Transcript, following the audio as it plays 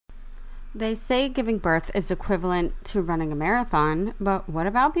They say giving birth is equivalent to running a marathon, but what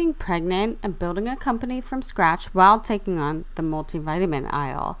about being pregnant and building a company from scratch while taking on the multivitamin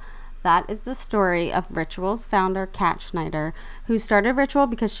aisle? That is the story of Ritual's founder, Kat Schneider, who started Ritual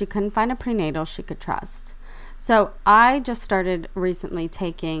because she couldn't find a prenatal she could trust. So I just started recently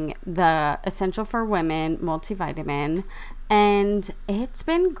taking the Essential for Women multivitamin, and it's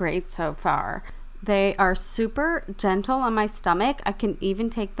been great so far. They are super gentle on my stomach. I can even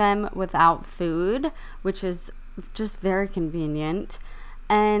take them without food, which is just very convenient.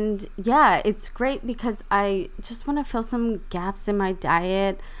 And yeah, it's great because I just want to fill some gaps in my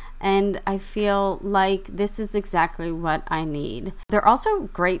diet, and I feel like this is exactly what I need. They're also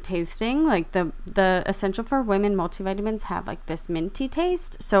great tasting. Like the Essential for Women multivitamins have like this minty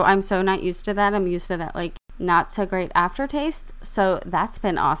taste. So I'm so not used to that. I'm used to that like not so great aftertaste. So that's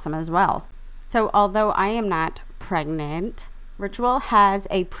been awesome as well. So although I am not pregnant, Ritual has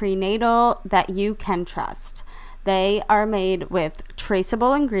a prenatal that you can trust. They are made with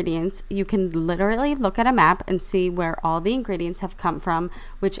traceable ingredients. You can literally look at a map and see where all the ingredients have come from,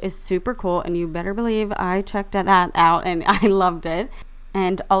 which is super cool. And you better believe I checked that out and I loved it.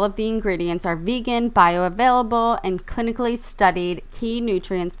 And all of the ingredients are vegan, bioavailable, and clinically studied key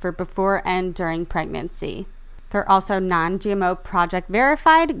nutrients for before and during pregnancy. They're also non-GMO project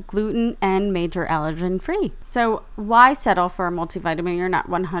verified, gluten, and major allergen free. So why settle for a multivitamin you're not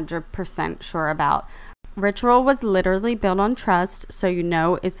 100% sure about? Ritual was literally built on trust, so you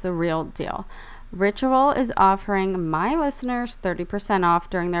know it's the real deal. Ritual is offering my listeners 30% off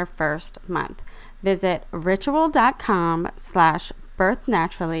during their first month. Visit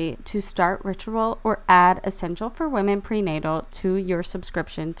ritual.com/birthnaturally to start Ritual or add Essential for Women Prenatal to your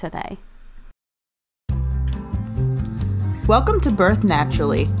subscription today. Welcome to Birth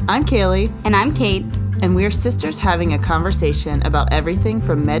Naturally. I'm Kaylee. And I'm Kate. And we're sisters having a conversation about everything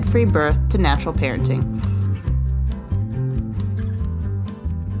from med-free birth to natural parenting.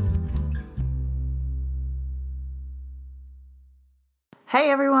 Hey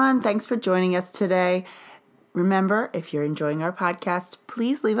everyone, thanks for joining us today. Remember, if you're enjoying our podcast,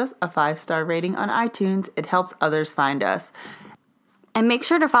 please leave us a 5-star rating on iTunes. It helps others find us. And make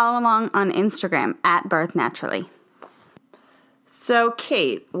sure to follow along on Instagram at Birth Naturally. So,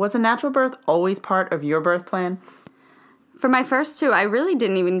 Kate, was a natural birth always part of your birth plan? For my first two, I really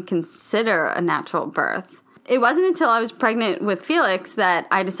didn't even consider a natural birth. It wasn't until I was pregnant with Felix that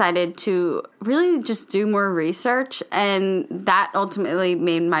I decided to really just do more research, and that ultimately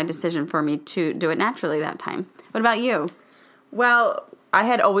made my decision for me to do it naturally that time. What about you? Well, I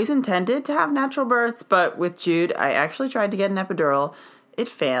had always intended to have natural births, but with Jude, I actually tried to get an epidural. It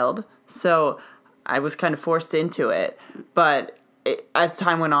failed, so I was kind of forced into it. But as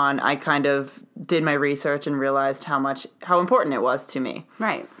time went on, I kind of did my research and realized how important it was to me.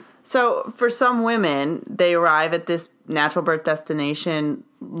 Right. So for some women, they arrive at this natural birth destination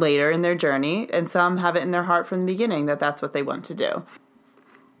later in their journey, and some have it in their heart from the beginning that that's what they want to do.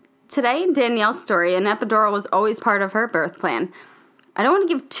 Today, in Danielle's story, an epidural was always part of her birth plan. I don't want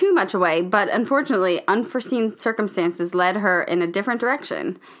to give too much away, but unfortunately, unforeseen circumstances led her in a different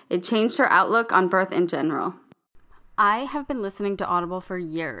direction. It changed her outlook on birth in general. I have been listening to Audible for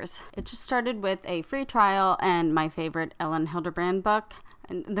years. It just started with a free trial and my favorite Ellen Hilderbrand book.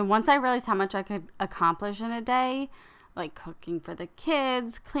 And then once I realized how much I could accomplish in a day, like cooking for the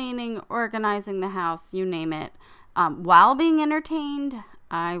kids, cleaning, organizing the house, you name it, while being entertained,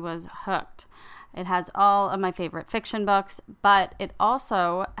 I was hooked. It has all of my favorite fiction books, but it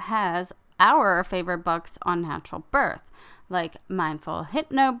also has our favorite books on natural birth, like Mindful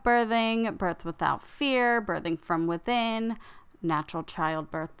Hypnobirthing, Birth Without Fear, Birthing from Within, Natural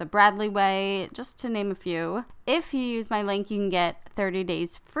Childbirth the Bradley Way, just to name a few. If you use my link, you can get 30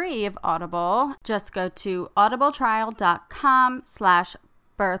 days free of Audible. Just go to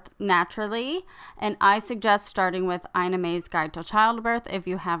audibletrial.com/birthnaturally, and I suggest starting with Ina May's Guide to Childbirth if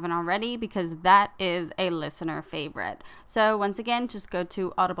you haven't already, because that is a listener favorite. So once again, just go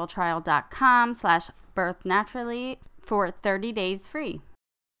to audibletrial.com/birthnaturally for 30 days free.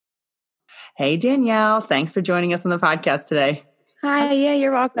 Hey, Danielle. Thanks for joining us on the podcast today. Hi. Yeah,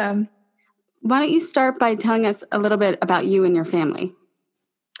 you're welcome. Why don't you start by telling us a little bit about you and your family?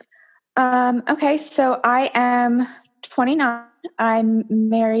 Okay, so I am 29. I'm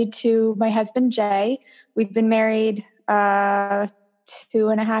married to my husband, Jay. We've been married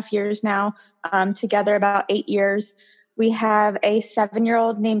 2.5 years now, together about 8 years. We have a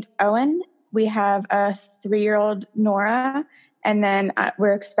 7-year-old named Owen. We have a 3-year-old Nora, and then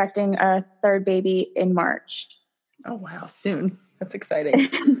we're expecting a third baby in March. Oh, wow. Soon. That's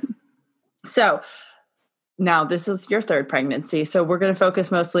exciting. So Now, this is your third pregnancy, so we're going to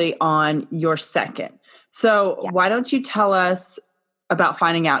focus mostly on your second. So why don't you tell us about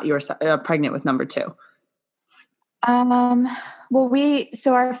finding out you were pregnant with number two? Our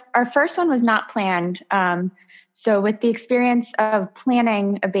first one was not planned. So with the experience of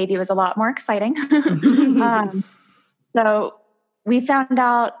planning a baby, it was a lot more exciting. So we found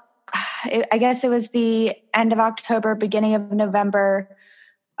out, I guess it was the end of October, beginning of November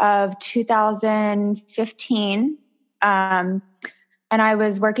of 2015. And I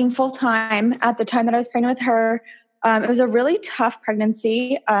was working full time at the time that I was pregnant with her. It was a really tough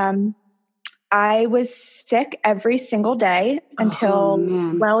pregnancy. I was sick every single day until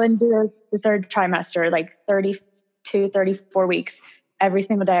well into the third trimester, like 32, 34 weeks. Every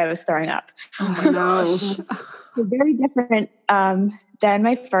single day I was throwing up. Oh my gosh. Very different than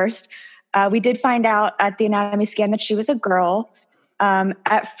my first. We did find out at the anatomy scan that she was a girl.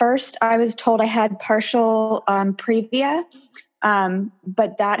 At first I was told I had partial previa,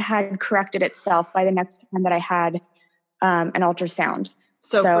 but that had corrected itself by the next time that I had an ultrasound.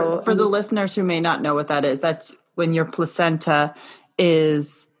 So for the listeners who may not know what that is, that's when your placenta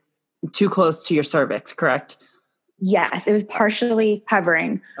is too close to your cervix, correct? Yes, it was partially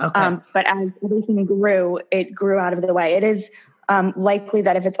covering. Okay. But as everything grew, it grew out of the way. It is likely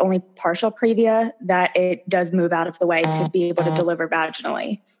that if it's only partial previa, that it does move out of the way to be able to deliver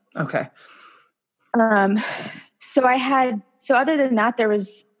vaginally. Okay. So other than that,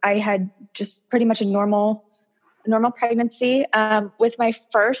 I had just pretty much a normal pregnancy. With my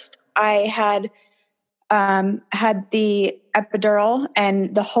first, I had the epidural,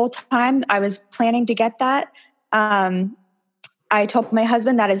 and the whole time I was planning to get that. I told my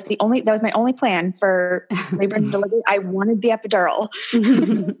husband that was my only plan for labor and delivery. I wanted the epidural.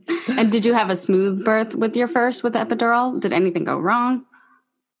 And did you have a smooth birth with your first with the epidural? Did anything go wrong?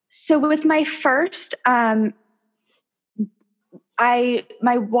 So with my first, my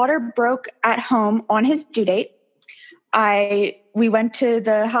water broke at home on his due date. We went to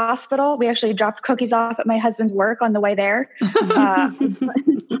the hospital. We actually dropped cookies off at my husband's work on the way there.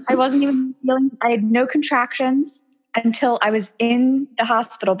 I wasn't even I had no contractions until I was in the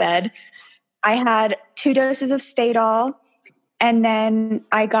hospital bed. I had 2 doses of Stadol, and then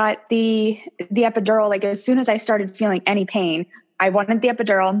I got the epidural. Like as soon as I started feeling any pain, I wanted the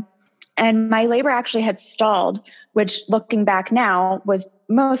epidural, and my labor actually had stalled, which looking back now was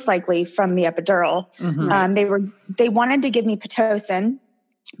most likely from the epidural. Mm-hmm. They wanted to give me Pitocin,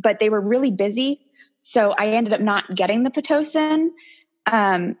 but they were really busy. So I ended up not getting the Pitocin.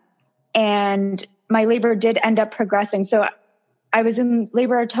 And my labor did end up progressing. So I was in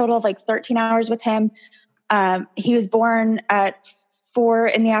labor a total of like 13 hours with him. He was born at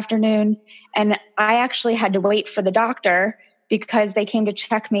 4 p.m. and I actually had to wait for the doctor because they came to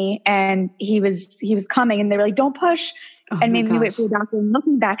check me, and he was coming, and they were like, "Don't push," and made me wait for the doctor. And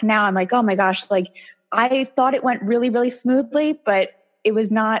looking back now, I'm like, oh my gosh, like I thought it went really, really smoothly, but it was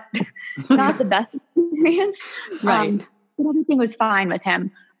not the best experience. Right. But everything was fine with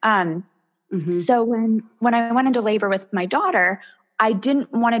him. So when I went into labor with my daughter, I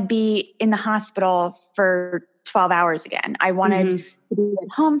didn't want to be in the hospital for 12 hours again. I wanted to be at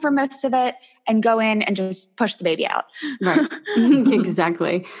home for most of it and go in and just push the baby out. Right.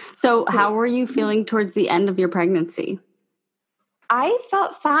 Exactly. So how were you feeling towards the end of your pregnancy? I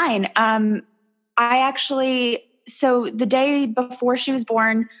felt fine. So the day before she was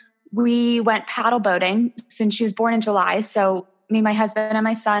born, we went paddle boating since she was born in July. So me, my husband, and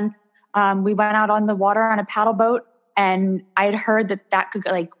my son, we went out on the water on a paddle boat, and I had heard that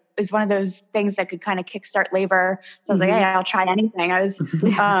could is one of those things that could kind of kickstart labor. So I was like, hey, I'll try anything. I was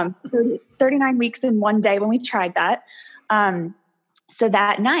 39 weeks in one day when we tried that. So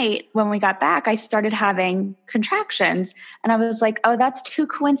that night when we got back, I started having contractions, and I was like, oh, that's too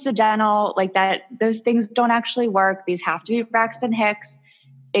coincidental. Like those things don't actually work. These have to be Braxton Hicks.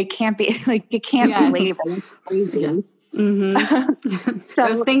 It can't be it can't be labor. It's crazy. Yeah. Mm-hmm. So,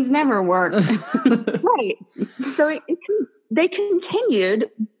 those things never work. Right. So they continued,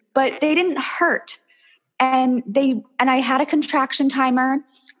 but they didn't hurt. And I had a contraction timer,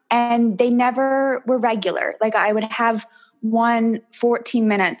 and they never were regular. Like I would have one 14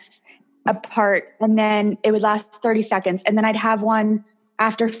 minutes apart, and then it would last 30 seconds. And then I'd have one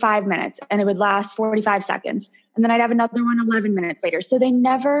after 5 minutes, and it would last 45 seconds. And then I'd have another one 11 minutes later. So they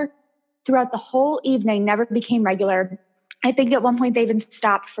never, throughout the whole evening, never became regular. I think at one point they even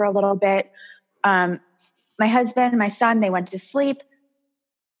stopped for a little bit. My husband, my son, they went to sleep.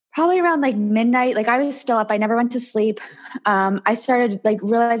 probably around like midnight, like I was still up. I never went to sleep. I started like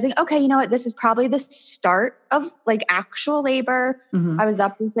realizing, okay, you know what? This is probably the start of like actual labor. I was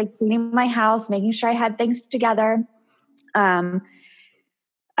up like cleaning my house, making sure I had things together.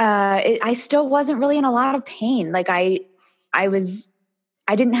 I still wasn't really in a lot of pain. Like I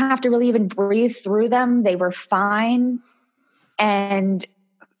didn't have to really even breathe through them. They were fine. And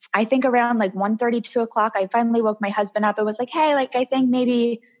I think around like 1:30, 2 o'clock, I finally woke my husband up and was like, hey, like, I think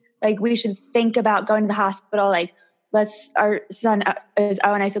maybe like we should think about going to the hospital. Like, our son is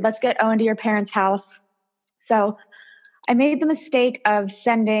Owen. I said, let's get Owen to your parents' house. So I made the mistake of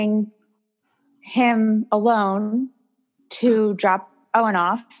sending him alone to drop Owen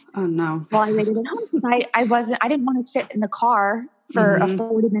off. Oh no. While I waited at home. I didn't want to sit in the car for a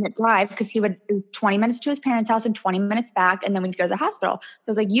 40-minute drive because it was 20 minutes to his parents' house and 20 minutes back. And then we'd go to the hospital. So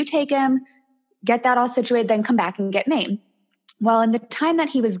I was like, you take him, get that all situated, then come back and get me. Well, in the time that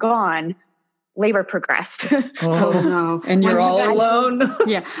he was gone, labor progressed. Oh no. And you're all alone.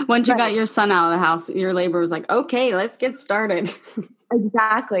 Yeah. Once you got your son out of the house, your labor was like, okay, let's get started.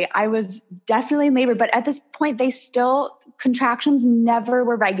 Exactly. I was definitely in labor, but at this point, contractions never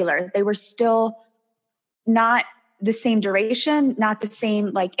were regular. They were still not the same duration, not the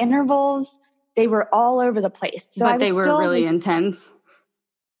same like intervals. They were all over the place. So but they were still, really intense.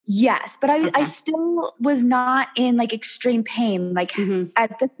 Yes, but I still was not in like extreme pain. Like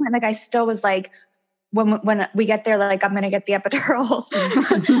at this point, like I still was like, when we get there, like I'm going to get the epidural.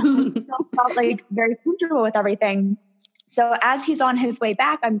 I still felt like very comfortable with everything. So as he's on his way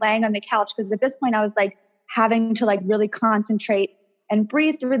back, I'm laying on the couch because at this point I was like having to like really concentrate and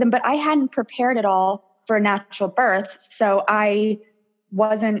breathe through them, but I hadn't prepared at all for a natural birth. So I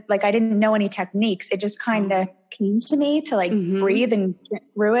didn't know any techniques. It just kind of came to me to like breathe and get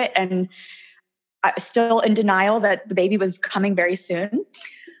through it. And I was still in denial that the baby was coming very soon.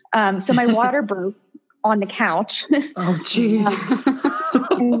 So my water broke on the couch. Oh, geez.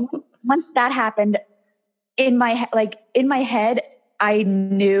 And once that happened, in my head, I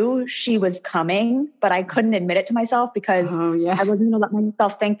knew she was coming, but I couldn't admit it to myself because I wasn't going to let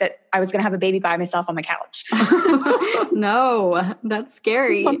myself think that I was going to have a baby by myself on my couch. No, that's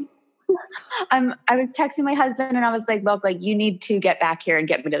scary. I was texting my husband and I was like, look, like you need to get back here and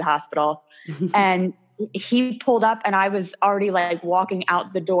get me to the hospital. And he pulled up and I was already like walking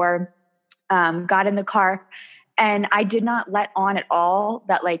out the door, got in the car. And I did not let on at all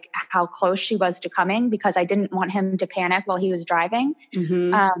that like how close she was to coming because I didn't want him to panic while he was driving.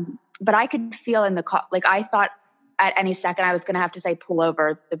 But I could feel in the car, like I thought at any second I was going to have to say, pull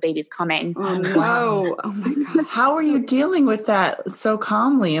over, the baby's coming. Oh no. Oh my God. How are you dealing with that so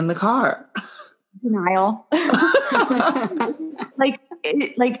calmly in the car? Denial. like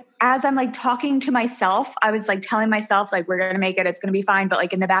as I'm like talking to myself, I was like telling myself like, we're going to make it, it's going to be fine. But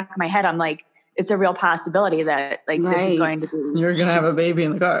like in the back of my head, I'm like, it's a real possibility that like this is going to be. You're going to have a baby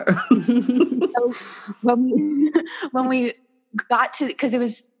in the car. So when we got to, because it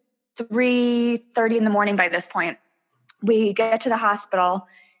was 3:30 in the morning by this point, we get to the hospital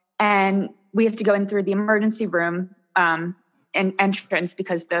and we have to go in through the emergency room and entrance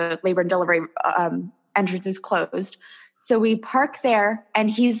because the labor and delivery entrance is closed. So we park there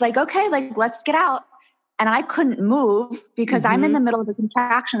and he's like, okay, like let's get out. And I couldn't move because I'm in the middle of a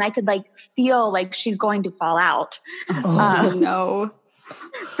contraction. I could like feel like she's going to fall out. Oh no.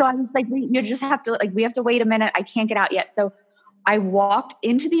 So I was like, you just have to like, we have to wait a minute. I can't get out yet. So I walked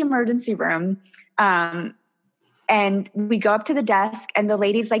into the emergency room and we go up to the desk and the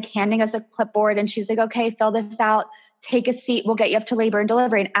lady's like handing us a clipboard and she's like, okay, fill this out, take a seat. We'll get you up to labor and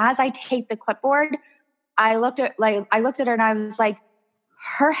delivery. And as I take the clipboard, I looked at her and I was like,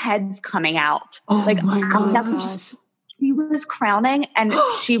 her head's coming out. Oh like, my gosh. She was crowning and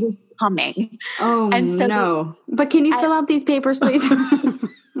she was coming. Oh, and so no. But can you fill out these papers, please?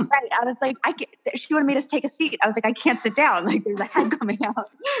 Right. I was like, she wanted me to take a seat. I was like, I can't sit down. Like there's a head coming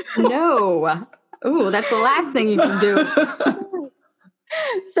out. No. Ooh, that's the last thing you can do.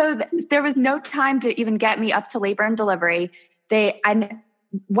 So there was no time to even get me up to labor and delivery.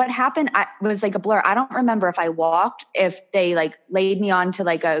 What happened was like a blur. I don't remember if I walked, if they like laid me onto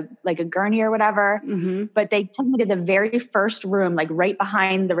like a gurney or whatever, but they took me to the very first room, like right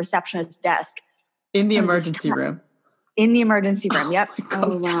behind the receptionist's desk. In the emergency room. In the emergency room. Yep.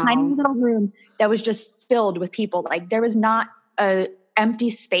 Oh, wow. Tiny little room that was just filled with people. Like there was not a empty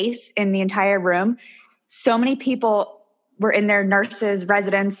space in the entire room. So many people were in there, nurses,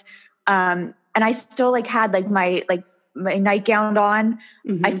 residents. And I still like had like my nightgown on.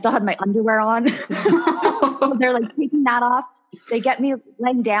 I still had my underwear on. So they're like taking that off. They get me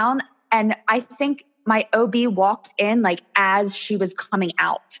laying down. And I think my OB walked in like as she was coming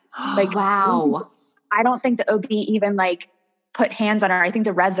out. Like, Wow. I don't think the OB even like put hands on her. I think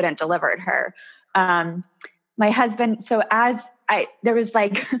the resident delivered her. My husband, there was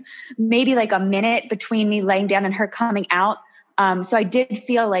like maybe like a minute between me laying down and her coming out. So I did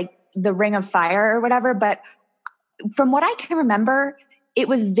feel like the ring of fire or whatever, but from what I can remember, it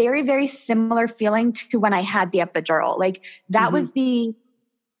was very, very similar feeling to when I had the epidural. Like that was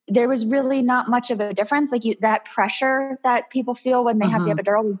there was really not much of a difference. Like that pressure that people feel when they have the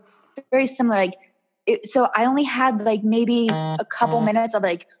epidural was very similar. Like, so I only had like maybe a couple minutes of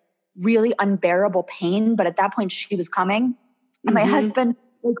like really unbearable pain, but at that point she was coming, and my husband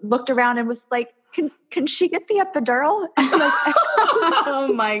like looked around and was like, "Can she get the epidural?" And like,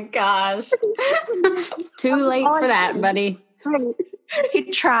 oh my gosh, it's too late for that, buddy.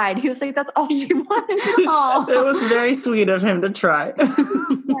 He tried. He was like, "That's all she wanted." Oh, it was very sweet of him to try.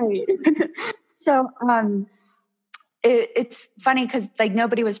 Right. So, it's funny because like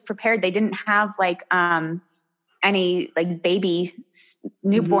nobody was prepared. They didn't have like any like baby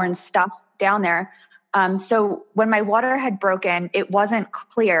newborn stuff down there. So when my water had broken, it wasn't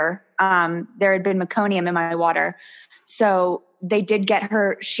clear. There had been meconium in my water. So they did get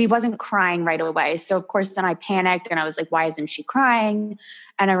her. She wasn't crying right away. So of course, then I panicked and I was like, why isn't she crying?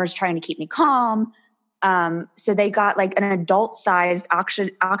 And I was trying to keep me calm. So they got like an adult sized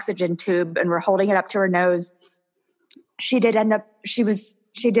oxygen tube and were holding it up to her nose. She did end up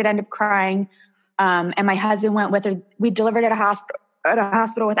crying. And my husband went with her. We delivered at a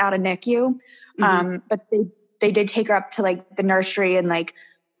hospital without a NICU. But they did take her up to like the nursery and like,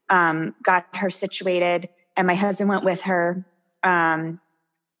 got her situated, and my husband went with her.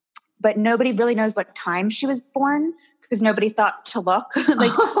 But nobody really knows what time she was born because nobody thought to look.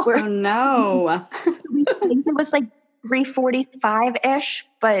 Like, oh no. We think it was like 3:45-ish,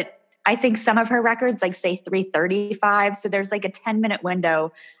 but I think some of her records like say 3:35. So there's like a 10-minute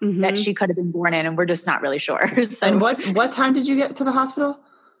window that she could have been born in, and we're just not really sure. So, and what time did you get to the hospital?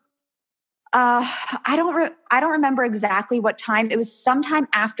 I don't remember exactly what time. It was sometime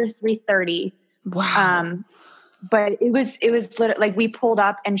after 3:30. Wow. But it was literally like we pulled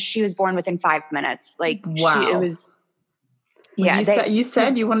up and she was born within 5 minutes. Like, wow. You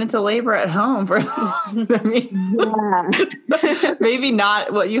said you wanted to labor at home. Maybe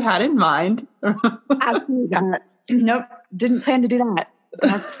not what you had in mind. Absolutely not. Nope. Didn't plan to do that.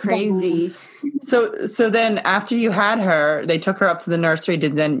 That's crazy. So then after you had her, they took her up to the nursery.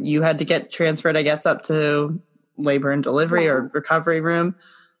 Then you had to get transferred, I guess, up to labor and delivery or recovery room?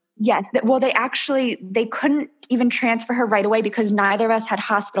 Yes. Well, they couldn't even transfer her right away because neither of us had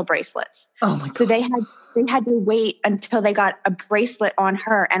hospital bracelets. Oh my God. So they had to wait until they got a bracelet on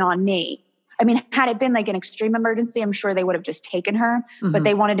her and on me. I mean, had it been like an extreme emergency, I'm sure they would have just taken her, but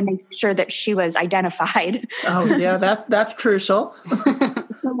they wanted to make sure that she was identified. Oh yeah, that's crucial.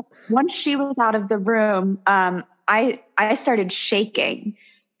 So once she was out of the room, I started shaking,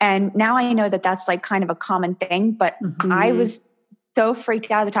 and now I know that that's like kind of a common thing, but I was so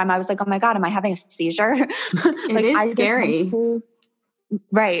freaked out at the time. I was like, oh my God, am I having a seizure? It is scary.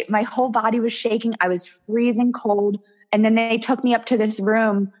 Right. My whole body was shaking. I was freezing cold. And then they took me up to this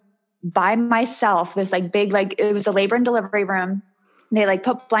room by myself, this like big, like it was a labor and delivery room. They like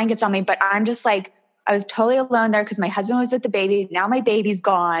put blankets on me, but I'm just like, I was totally alone there because my husband was with the baby. Now my baby's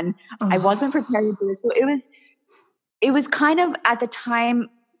gone. I wasn't prepared for this. So it was kind of at the time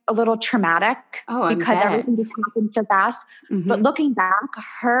a little traumatic because everything just happened so fast. But looking back,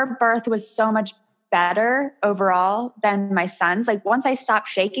 her birth was so much better overall than my son's. Like once I stopped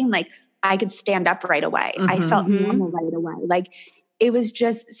shaking, like I could stand up right away. I felt normal right away. Like it was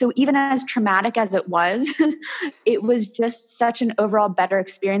just, so even as traumatic as it was, it was just such an overall better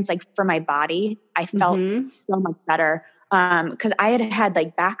experience. Like for my body, I felt so much better. Cause I had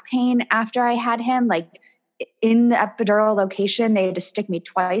like back pain after I had him, like in the epidural location, they had to stick me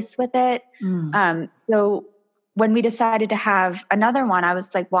twice with it. So when we decided to have another one, I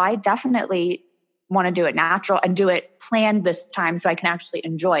was like, well, I definitely want to do it natural and do it planned this time so I can actually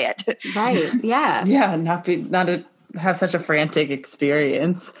enjoy it. Right. Yeah. Yeah. Not have such a frantic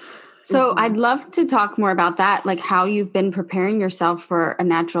experience. So I'd love to talk more about that, like how you've been preparing yourself for a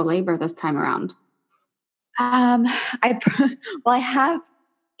natural labor this time around. I have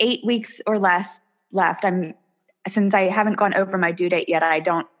 8 weeks or less left. Since I haven't gone over my due date yet, I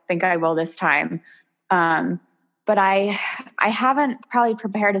don't think I will this time. But I haven't probably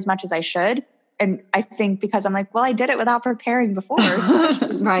prepared as much as I should. And I think because I'm like, well, I did it without preparing before.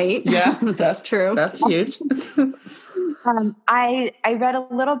 Right. Yeah, that's true. That's huge. I read a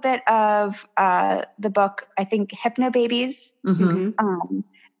little bit of the book, I think Hypnobabies.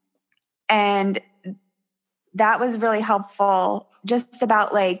 And that was really helpful, just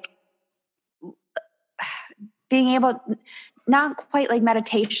about like being able, not quite like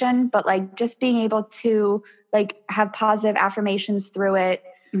meditation, but like just being able to like have positive affirmations through it.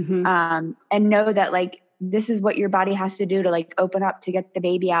 And know that like this is what your body has to do to like open up to get the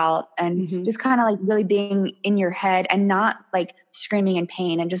baby out, and just kind of like really being in your head and not like screaming in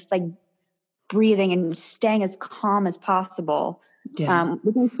pain, and just like breathing and staying as calm as possible. Which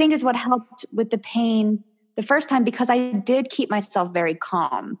I think is what helped with the pain the first time, because I did keep myself very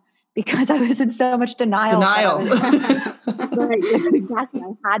calm because I was in so much denial. Right, exactly.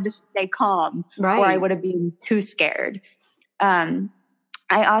 I had to stay calm, or I would have been too scared.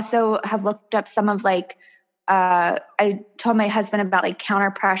 I also have looked up some of like, I told my husband about like counter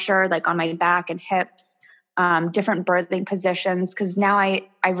pressure, like on my back and hips, different birthing positions. Cause now I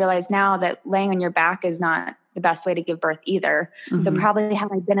realize now that laying on your back is not the best way to give birth either. So probably had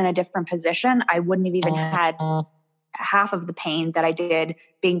I been in a different position, I wouldn't have even had half of the pain that I did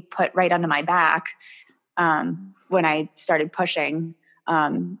being put right onto my back, when I started pushing.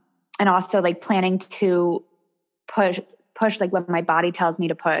 And also like planning to push like when my body tells me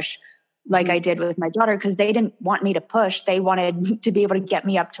to push, like I did with my daughter, because they didn't want me to push. They wanted to be able to get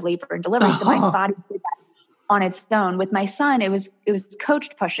me up to labor and delivery. So my body did that on its own. With my son, it was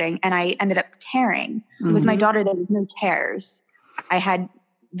coached pushing, and I ended up tearing. With my daughter, there was no tears. I had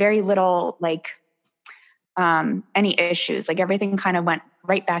very little like any issues. Like everything kind of went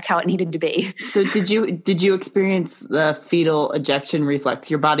right back how it needed to be. So did you experience the fetal ejection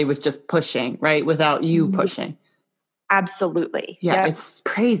reflex? Your body was just pushing, right? Without you pushing. Absolutely. Yeah. Yep. It's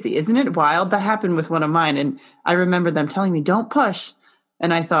crazy. Isn't it wild? That happened with one of mine. And I remember them telling me, don't push.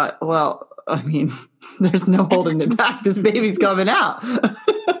 And I thought, well, I mean, there's no holding it back. This baby's coming out.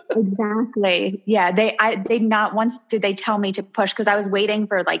 Exactly. Yeah. They not once did they tell me to push, because I was waiting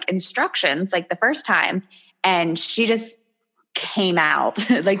for like instructions like the first time, and she just came out.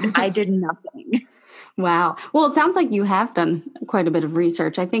 Like I did nothing. Wow. Well, it sounds like you have done quite a bit of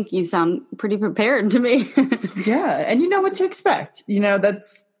research. I think you sound pretty prepared to me. Yeah. And you know what to expect. You know,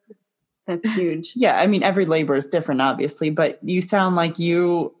 that's huge. Yeah. I mean, every labor is different, obviously, but you sound like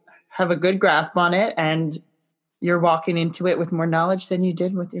you have a good grasp on it, and you're walking into it with more knowledge than you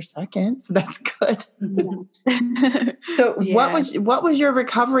did with your second. So that's good. Yeah. So what was your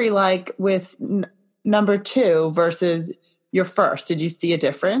recovery like with number 2 versus your first? Did you see a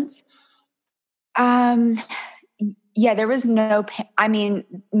difference? Yeah, there was no pain. I mean,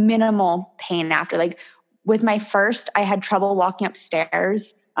 minimal pain after. Like with my first, I had trouble walking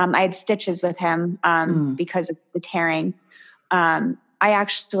upstairs. I had stitches with him because of the tearing. I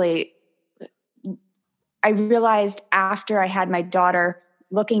realized after I had my daughter,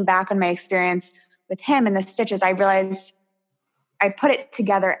 looking back on my experience with him and the stitches, I realized I put it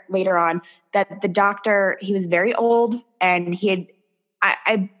together later on that the doctor, he was very old, and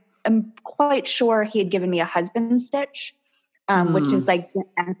I'm quite sure he had given me a husband stitch, which is like the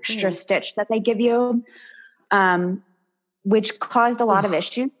extra stitch that they give you, which caused a lot of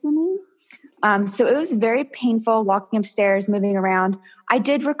issues for me. So it was very painful walking upstairs, moving around. I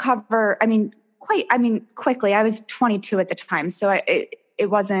did recover. Quickly. I was 22 at the time, so it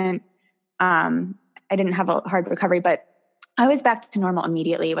wasn't. I didn't have a hard recovery, but I was back to normal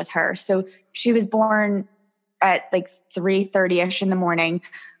immediately with her. So she was born at like 3:30ish in the morning.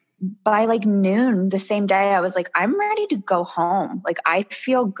 By like noon the same day, I was like, I'm ready to go home. Like, I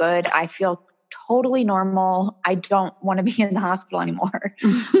feel good. I feel totally normal. I don't want to be in the hospital anymore.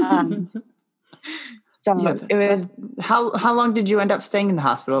 It was. How long did you end up staying in the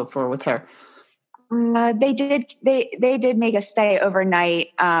hospital for with her? They did make us stay overnight.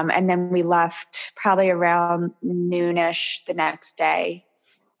 And then we left probably around noonish the next day.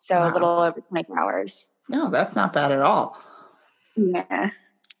 So a little over 24 hours. No, that's not bad at all. Yeah.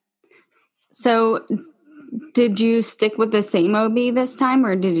 So did you stick with the same OB this time,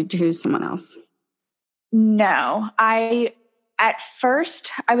 or did you choose someone else? No, at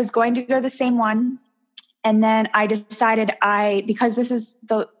first I was going to go the same one. And then I decided because this is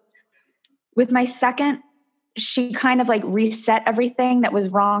with my second, she kind of like reset everything that was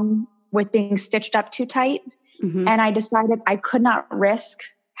wrong with being stitched up too tight. And I decided I could not risk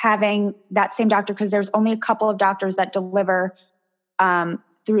having that same doctor, because there's only a couple of doctors that deliver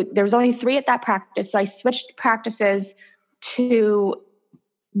there was only 3 at that practice. So I switched practices to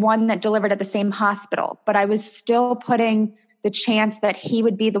one that delivered at the same hospital, but I was still putting the chance that he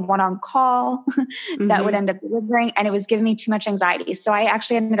would be the one on call that would end up delivering. And it was giving me too much anxiety. So I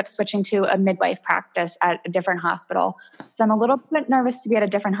actually ended up switching to a midwife practice at a different hospital. So I'm a little bit nervous to be at a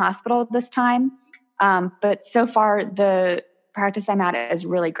different hospital this time. But so far the practice I'm at is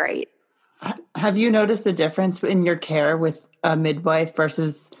really great. Have you noticed a difference in your care with a midwife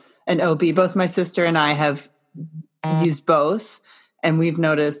versus an OB? Both my sister and I have used both, and we've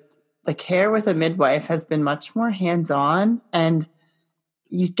noticed the care with a midwife has been much more hands-on, and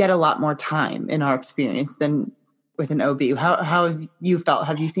you get a lot more time in our experience than with an OB. How have you felt?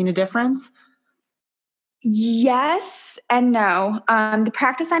 Have you seen a difference? Yes and no. The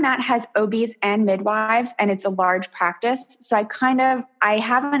practice I'm at has OBs and midwives, and it's a large practice. So I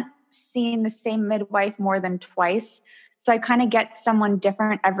haven't seen the same midwife more than twice. So I kind of get someone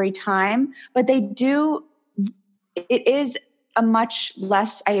different every time, but it is a much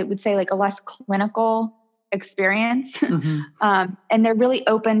less, I would say, like a less clinical experience. Mm-hmm. And they're really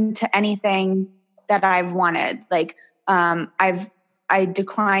open to anything that I've wanted. Like, I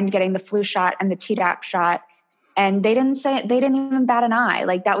declined getting the flu shot and the Tdap shot, and they didn't even bat an eye.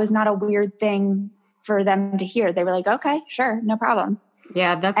 Like, that was not a weird thing for them to hear. They were like, okay, sure, no problem.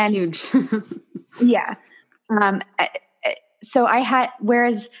 Yeah, that's huge. Yeah. So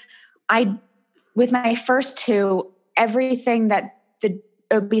with my first two, everything that the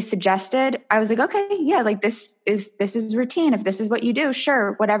OB suggested, I was like, okay, yeah, like this is routine. If this is what you do,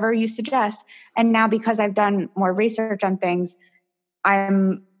 sure, whatever you suggest. And now, because I've done more research on things,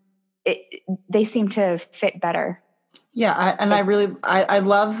 they seem to fit better. Yeah. I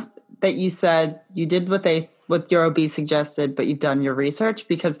love that you said you did what your OB suggested, but you've done your research,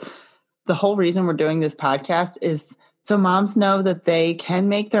 because the whole reason we're doing this podcast is so moms know that they can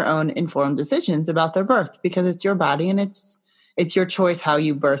make their own informed decisions about their birth, because it's your body and it's your choice how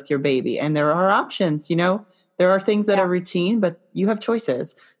you birth your baby. And there are options, there are things that are routine, but you have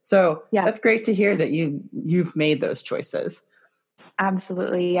choices. So that's great to hear that you've made those choices.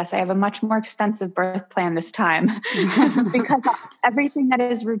 Absolutely. Yes. I have a much more extensive birth plan this time because everything that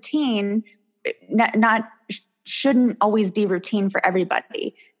is routine shouldn't always be routine for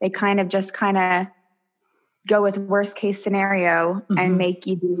everybody. They kind of go with worst case scenario and make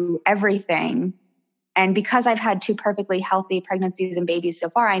you do everything. And because I've had two perfectly healthy pregnancies and babies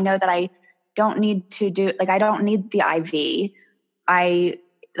so far, I know that I don't need I don't need the IV.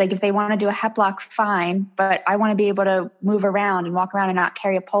 If they want to do a hep lock, fine, but I want to be able to move around and walk around and not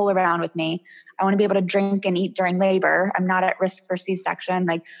carry a pole around with me. I want to be able to drink and eat during labor. I'm not at risk for C-section.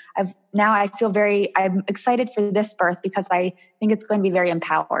 I'm excited for this birth because I think it's going to be very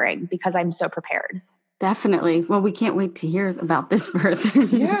empowering because I'm so prepared. Definitely. Well, we can't wait to hear about this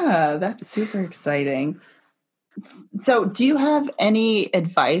birth. Yeah, that's super exciting. So do you have any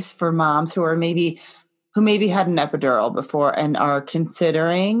advice for moms who maybe had an epidural before and are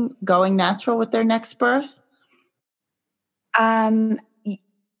considering going natural with their next birth? I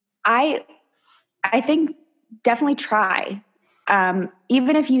think definitely try.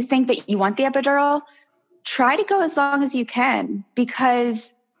 Even if you think that you want the epidural, try to go as long as you can,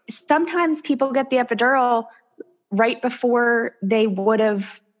 because sometimes people get the epidural right before they would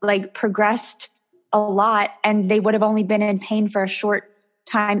have progressed a lot, and they would have only been in pain for a short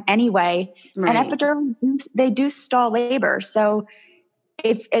time anyway. Right. And epidural, they do stall labor. So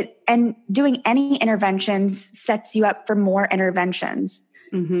and doing any interventions sets you up for more interventions.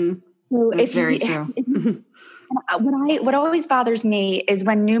 Mm-hmm. So That's very true. What always bothers me is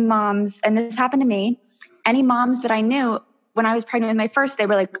when new moms, and this happened to me, any moms that I knew when I was pregnant with my first, they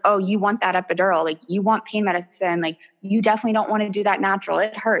were like, oh, you want that epidural. Like, you want pain medicine. Like, you definitely don't want to do that natural.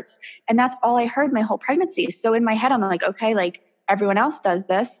 It hurts. And that's all I heard my whole pregnancy. So in my head, I'm like, okay, everyone else does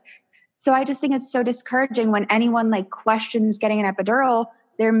this. So I just think it's so discouraging when anyone questions getting an epidural.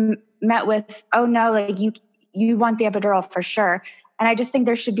 They're met with, oh no, you want the epidural for sure. And I just think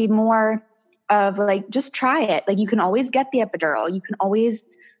there should be more of just try it. You can always get the epidural. You can always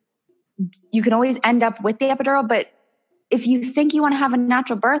end up with the epidural. But if you think you want to have a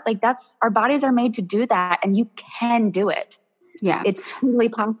natural birth, our bodies are made to do that, and you can do it. Yeah. It's totally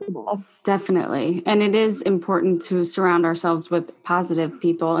possible. Definitely. And it is important to surround ourselves with positive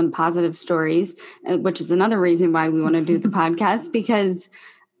people and positive stories, which is another reason why we want to do the podcast, because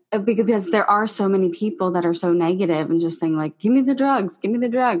there are so many people that are so negative and just saying give me the drugs.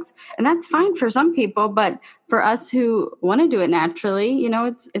 And that's fine for some people, but for us who want to do it naturally,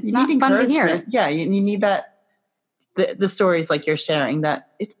 it's not fun to hear. Yeah. You need that. The stories you're sharing,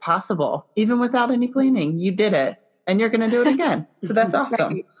 that it's possible, even without any planning. You did it, and you're going to do it again. So that's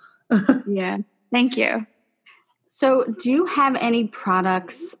awesome. Yeah. Thank you. So do you have any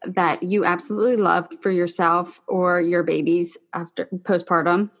products that you absolutely loved for yourself or your babies after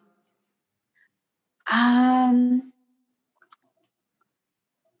postpartum?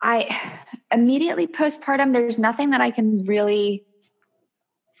 I immediately postpartum, there's nothing that I can really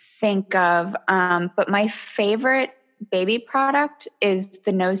think of. But my favorite baby product is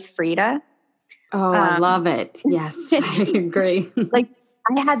the Nose Frida. Oh, I love it. Yes, I agree. Like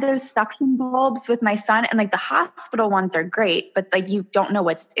I had those suction bulbs with my son, and like the hospital ones are great, but like you don't know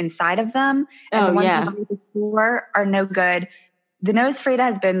what's inside of them. And the ones you buy at the store are no good. The Nose Frida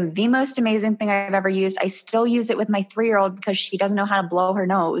has been the most amazing thing I've ever used. I still use it with my 3-year-old because she doesn't know how to blow her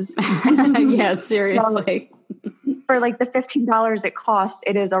nose. Yeah, seriously. So, for like the $15 it costs,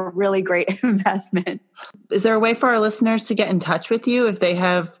 it is a really great investment. Is there a way for our listeners to get in touch with you if they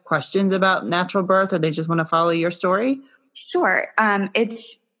have questions about natural birth or they just want to follow your story? Sure.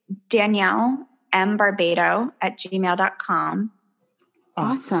 It's Danielle M. Barbado at gmail.com.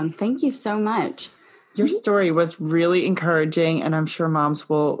 Awesome. Thank you so much. Your story was really encouraging, and I'm sure moms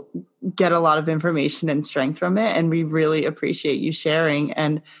will get a lot of information and strength from it. And we really appreciate you sharing.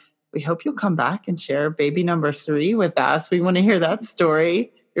 And we hope you'll come back and share baby number 3 with us. We want to hear that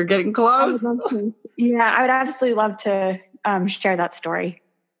story. You're getting close. I would absolutely love to share that story.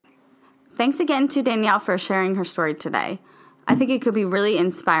 Thanks again to Danielle for sharing her story today. I think it could be really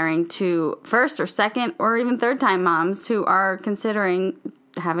inspiring to first or second or even third time moms who are considering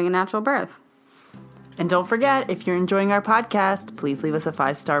having a natural birth. And don't forget, if you're enjoying our podcast, please leave us a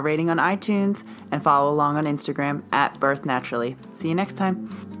 5-star rating on iTunes and follow along on Instagram @birthnaturally. See you next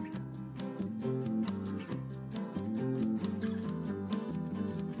time.